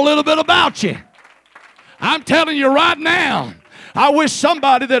 I know a little bit about you. I'm telling you right now, I wish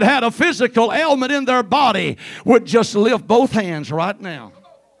somebody that had a physical ailment in their body would just lift both hands right now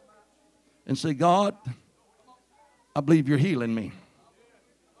and say, God, I believe you're healing me.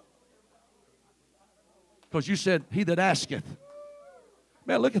 Because you said, he that asketh.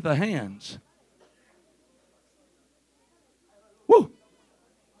 Man, look at the hands. Woo.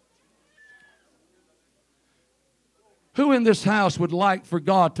 Who in this house would like for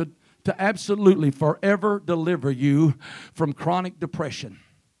God to absolutely forever deliver you from chronic depression?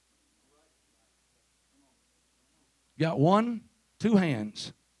 Got 1, 2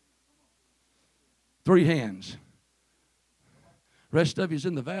 hands. 3 hands. Rest of you's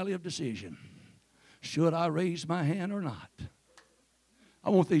in the valley of decision. Should I raise my hand or not?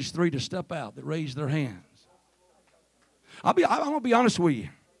 I want these 3 to step out that raise their hands. I'm going to be honest with you.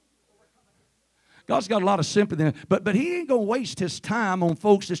 God's got a lot of sympathy, but He ain't going to waste His time on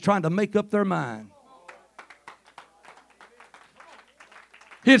folks that's trying to make up their mind.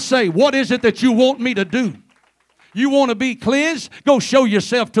 He'd say, what is it that you want me to do? You want to be cleansed? Go show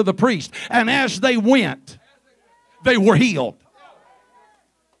yourself to the priest. And as they went, they were healed.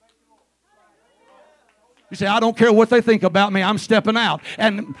 You say, I don't care what they think about me. I'm stepping out.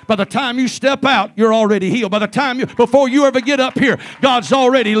 And by the time you step out, you're already healed. By the time before you ever get up here, God's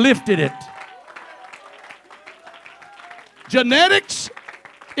already lifted it. Genetics,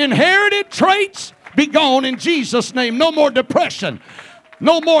 inherited traits, be gone in Jesus' name. No more depression.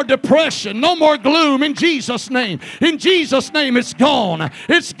 No more depression. No more gloom in Jesus' name. In Jesus' name, it's gone.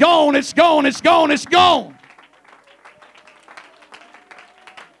 It's gone. It's gone. It's gone. It's gone.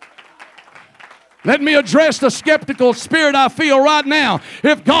 Let me address the skeptical spirit I feel right now.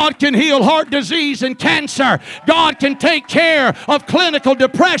 If God can heal heart disease and cancer, God can take care of clinical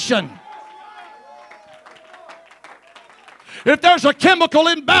depression. If there's a chemical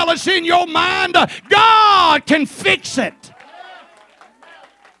imbalance in your mind, God can fix it.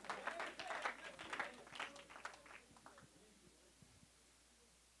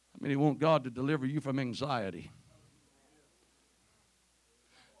 I mean, you want God to deliver you from anxiety.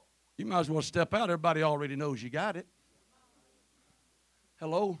 You might as well step out. Everybody already knows you got it.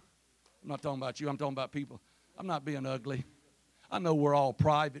 Hello? I'm not talking about you. I'm talking about people. I'm not being ugly. I know we're all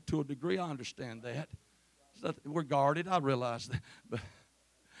private to a degree. I understand that. We're guarded. I realize that. But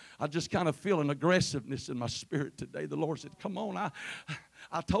I just kind of feel an aggressiveness in my spirit today. The Lord said, come on.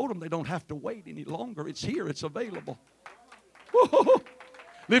 I told them they don't have to wait any longer. It's here. It's available. Woo-hoo-hoo.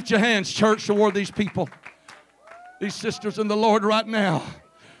 Lift your hands, church, toward these people. These sisters in the Lord right now.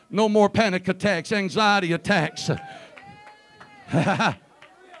 No more panic attacks, anxiety attacks.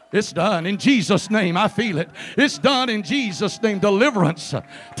 It's done in Jesus' name. I feel it. It's done in Jesus' name. Deliverance.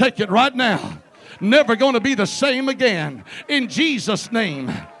 Take it right now. Never going to be the same again. In Jesus' name.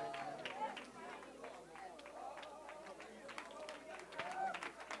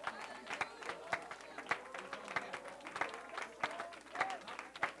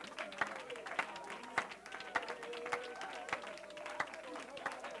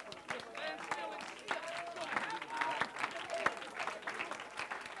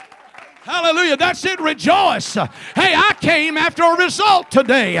 Hallelujah. That's it. Rejoice. Hey, I came after a result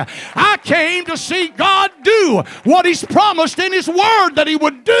today. I came to see God do what He's promised in His Word that He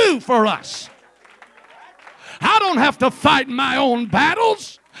would do for us. I don't have to fight my own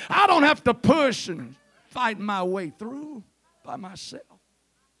battles. I don't have to push and fight my way through by myself.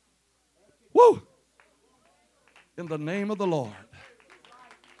 Woo! In the name of the Lord.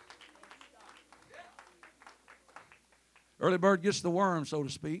 Early bird gets the worm, so to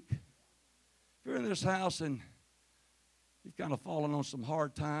speak. If you're in this house and You've kind of fallen on some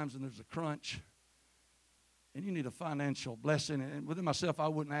hard times and there's a crunch. And you need a financial blessing. And within myself, I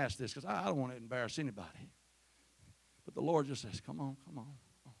wouldn't ask this because I don't want to embarrass anybody. But the Lord just says, come on, come on.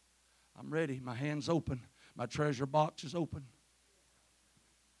 I'm ready. My hand's open. My treasure box is open.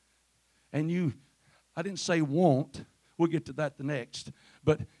 And I didn't say want. We'll get to that the next.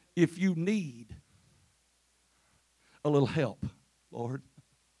 But if you need a little help, Lord,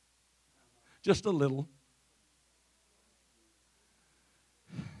 just a little.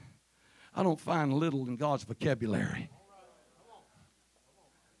 I don't find little in God's vocabulary.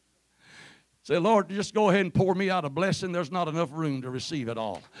 Say, Lord, just go ahead and pour me out a blessing. There's not enough room to receive it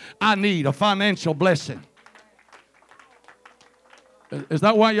all. I need a financial blessing. Is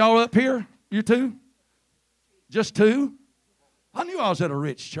that why y'all are up here? You two? Just two? I knew I was at a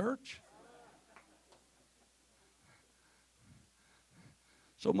rich church.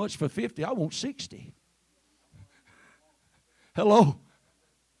 So much for 50, I want 60. Hello?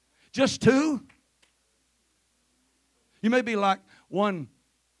 Just two? You may be like one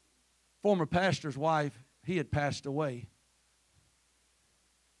former pastor's wife. He had passed away.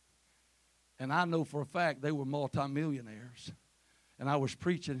 And I know for a fact they were multimillionaires. And I was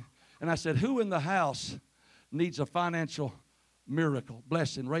preaching. And I said, who in the house needs a financial miracle,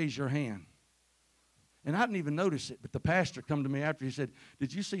 blessing? Raise your hand. And I didn't even notice it. But the pastor come to me after. He said,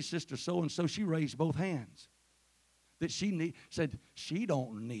 did you see Sister So-and-so? She raised both hands. That said, she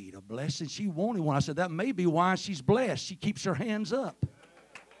don't need a blessing. She wanted one. I said, that may be why she's blessed. She keeps her hands up.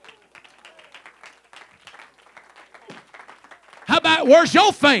 How about, where's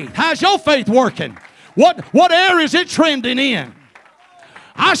your faith? How's your faith working? What area is it trending in?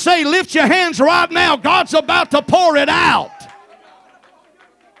 I say lift your hands right now. God's about to pour it out.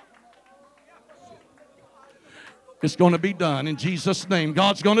 It's going to be done in Jesus' name.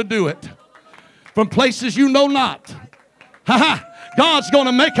 God's going to do it. From places you know not. God's going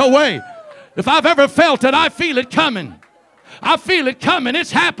to make a way. If I've ever felt it, I feel it coming. I feel it coming.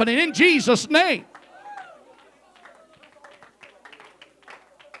 It's happening in Jesus' name.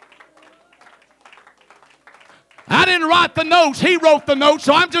 I didn't write the notes. He wrote the notes,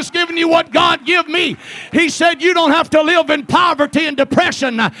 so I'm just giving you what God gave me. He said, you don't have to live in poverty and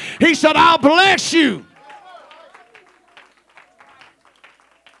depression. He said, I'll bless you.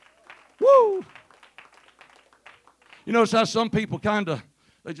 Woo. You notice how some people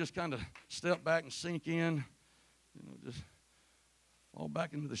they just kind of step back and sink in, just fall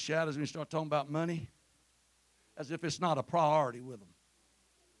back into the shadows when you start talking about money, as if it's not a priority with them.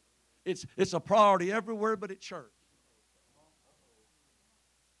 It's a priority everywhere but at church.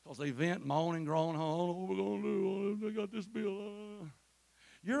 Because they vent, moan, and groan, oh, what are we going to do? They got this bill.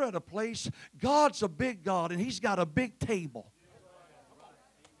 You're at a place, God's a big God, and He's got a big table.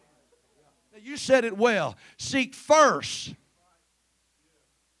 Now, you said it well. Seek first.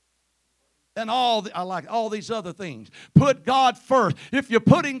 And I like all these other things. Put God first. If you're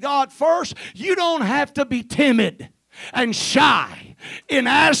putting God first, you don't have to be timid and shy in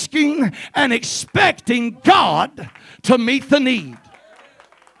asking and expecting God to meet the need.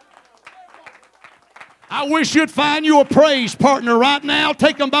 I wish you'd find you a praise partner right now.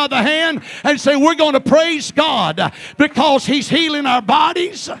 Take them by the hand and say, we're going to praise God because He's healing our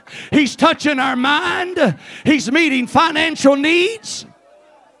bodies. He's touching our mind. He's meeting financial needs.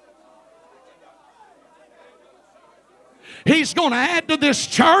 He's going to add to this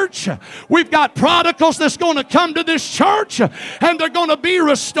church. We've got prodigals that's going to come to this church and they're going to be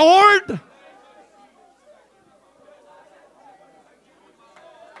restored.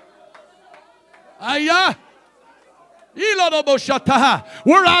 We're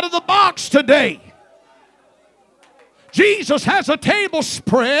out of the box today. Jesus has a table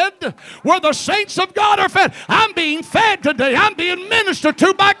spread where the saints of God are fed. I'm being fed today. I'm being ministered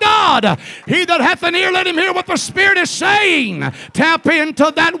to by God. He that hath an ear, let him hear what the Spirit is saying. Tap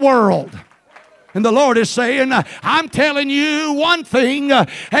into that world. And the Lord is saying, I'm telling you one thing,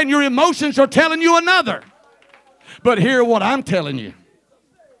 and your emotions are telling you another. But hear what I'm telling you.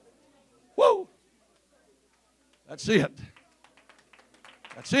 Woo! That's it.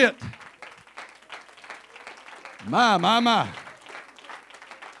 That's it. My.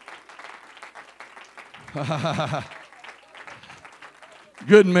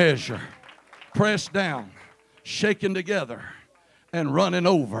 Good measure. Pressed down, shaken together, and running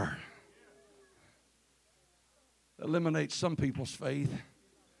over. Eliminates some people's faith.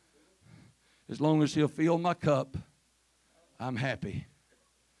 As long as He'll fill my cup, I'm happy.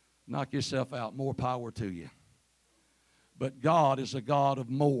 Knock yourself out. More power to you. But God is a God of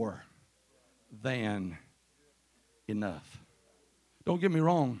more than enough. Don't get me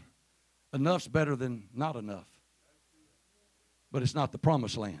wrong. Enough's better than not enough. But it's not the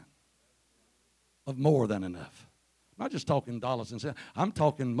promised land of more than enough. I'm not just talking dollars and cents. I'm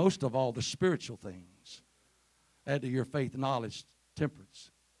talking most of all the spiritual things. Add to your faith, knowledge,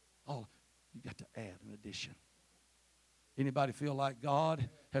 temperance. All you got to add an addition. Anybody feel like God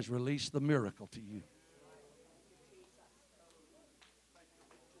has released the miracle to you?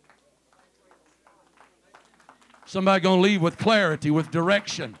 Somebody going to leave with clarity, with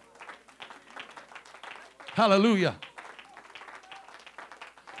direction. Hallelujah.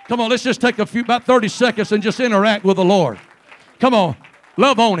 Come on, let's just take about 30 seconds and just interact with the Lord. Come on,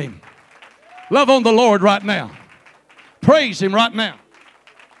 love on Him. Love on the Lord right now. Praise Him right now.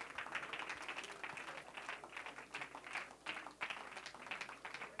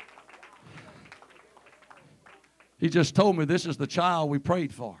 He just told me this is the child we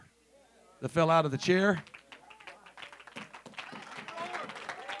prayed for that fell out of the chair.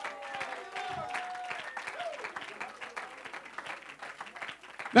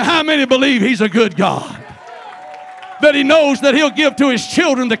 Now, how many believe He's a good God? That He knows that He'll give to His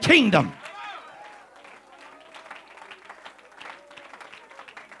children the kingdom.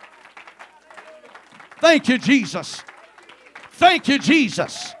 Thank you, Jesus. Thank you,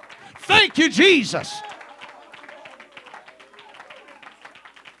 Jesus. Thank you, Jesus.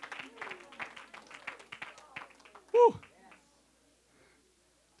 Woo.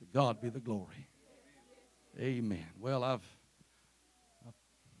 To God be the glory. Amen. Well, I've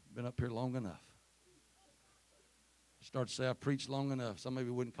been up here long enough. Start to say I've preached long enough. Some of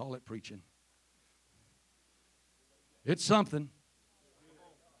you wouldn't call it preaching. It's something.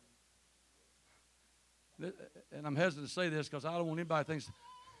 And I'm hesitant to say this because I don't want anybody to think,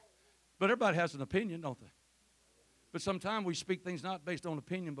 but everybody has an opinion, don't they? But sometimes we speak things not based on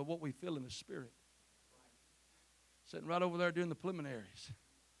opinion, but what we feel in the spirit. Sitting right over there doing the preliminaries.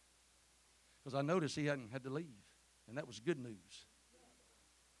 Because I noticed he hadn't had to leave, and that was good news.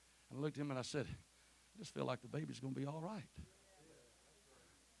 And I looked at him and I said, I just feel like the baby's going to be all right.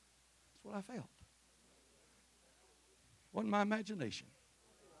 That's what I felt. Wasn't my imagination.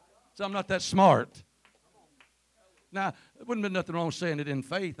 So I'm not that smart. Now, there wouldn't have been nothing wrong saying it in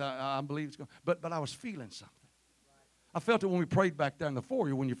faith. I believe it's going to. But I was feeling something. I felt it when we prayed back there in the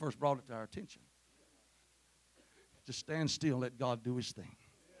foyer when you first brought it to our attention. Just stand still and let God do His thing.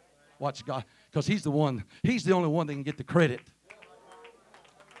 Watch God. Because He's the only one that can get the credit.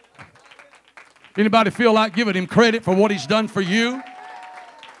 Anybody feel like giving Him credit for what He's done for you?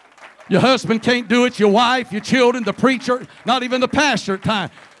 Your husband can't do it, your wife, your children, the preacher, not even the pastor at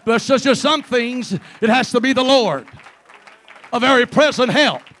times. But there's just some things, it has to be the Lord. A very present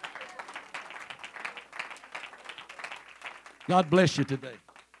help. God bless you today.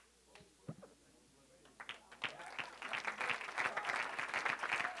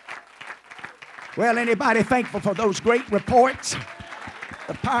 Well, anybody thankful for those great reports?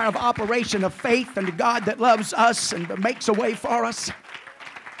 The power of operation of faith and the God that loves us and makes a way for us.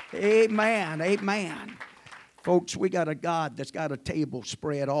 Amen, amen. Folks, we got a God that's got a table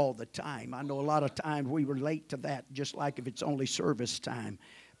spread all the time. I know a lot of times we relate to that just like if it's only service time,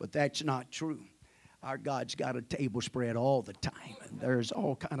 but that's not true. Our God's got a table spread all the time. And there's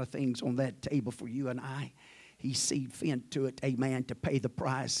all kind of things on that table for you and I. He seed fit to it, amen, to pay the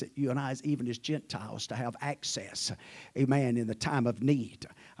price that you and I, even as Gentiles, to have access, amen, in the time of need.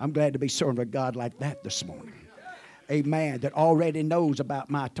 I'm glad to be serving a God like that this morning. Amen, that already knows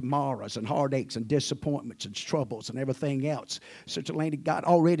about my tomorrows and heartaches and disappointments and troubles and everything else. Such a lady, God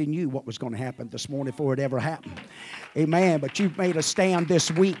already knew what was going to happen this morning before it ever happened. Amen, but you've made a stand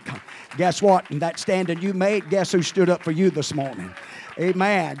this week. Guess what? In that standing you made, guess who stood up for you this morning?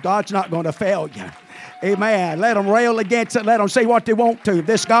 Amen, God's not going to fail you. Amen. Let them rail against it. Let them say what they want to.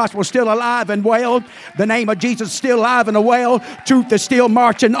 This gospel is still alive and well. The name of Jesus is still alive and well. Truth is still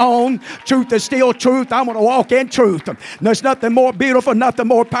marching on. Truth is still truth. I want to walk in truth. There's nothing more beautiful, nothing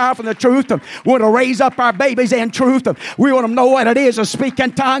more powerful than the truth. We want to raise up our babies in truth. We want to know what it is to speak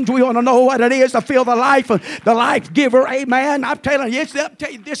in tongues. We want to know what it is to feel the life of the life giver. Amen. I'm telling you,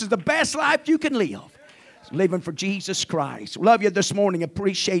 this is the best life you can live. Living for Jesus Christ. Love you this morning.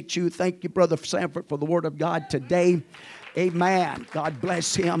 Appreciate you. Thank you, Brother Sanford, for the Word of God today. Amen. God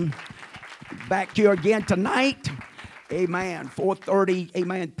bless him. Back here again tonight. Amen. 4:30.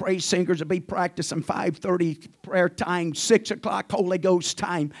 Amen. Praise singers will be practicing. 5:30 prayer time. 6 o'clock Holy Ghost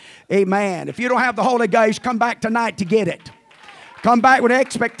time. Amen. If you don't have the Holy Ghost, come back tonight to get it. Come back with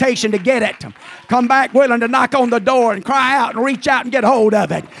expectation to get it. Come back willing to knock on the door and cry out and reach out and get hold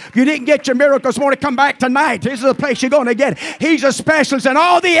of it. If you didn't get your miracle this morning, come back tonight. This is the place you're going to get it. He's a specialist in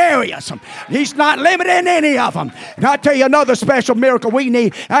all the areas. He's not limited in any of them. And I'll tell you another special miracle we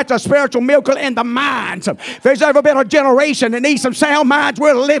need. That's a spiritual miracle in the minds. If there's ever been a generation that needs some sound minds,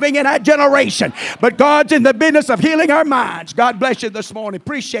 we're living in that generation. But God's in the business of healing our minds. God bless you this morning.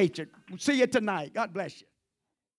 Appreciate you. We'll see you tonight. God bless you.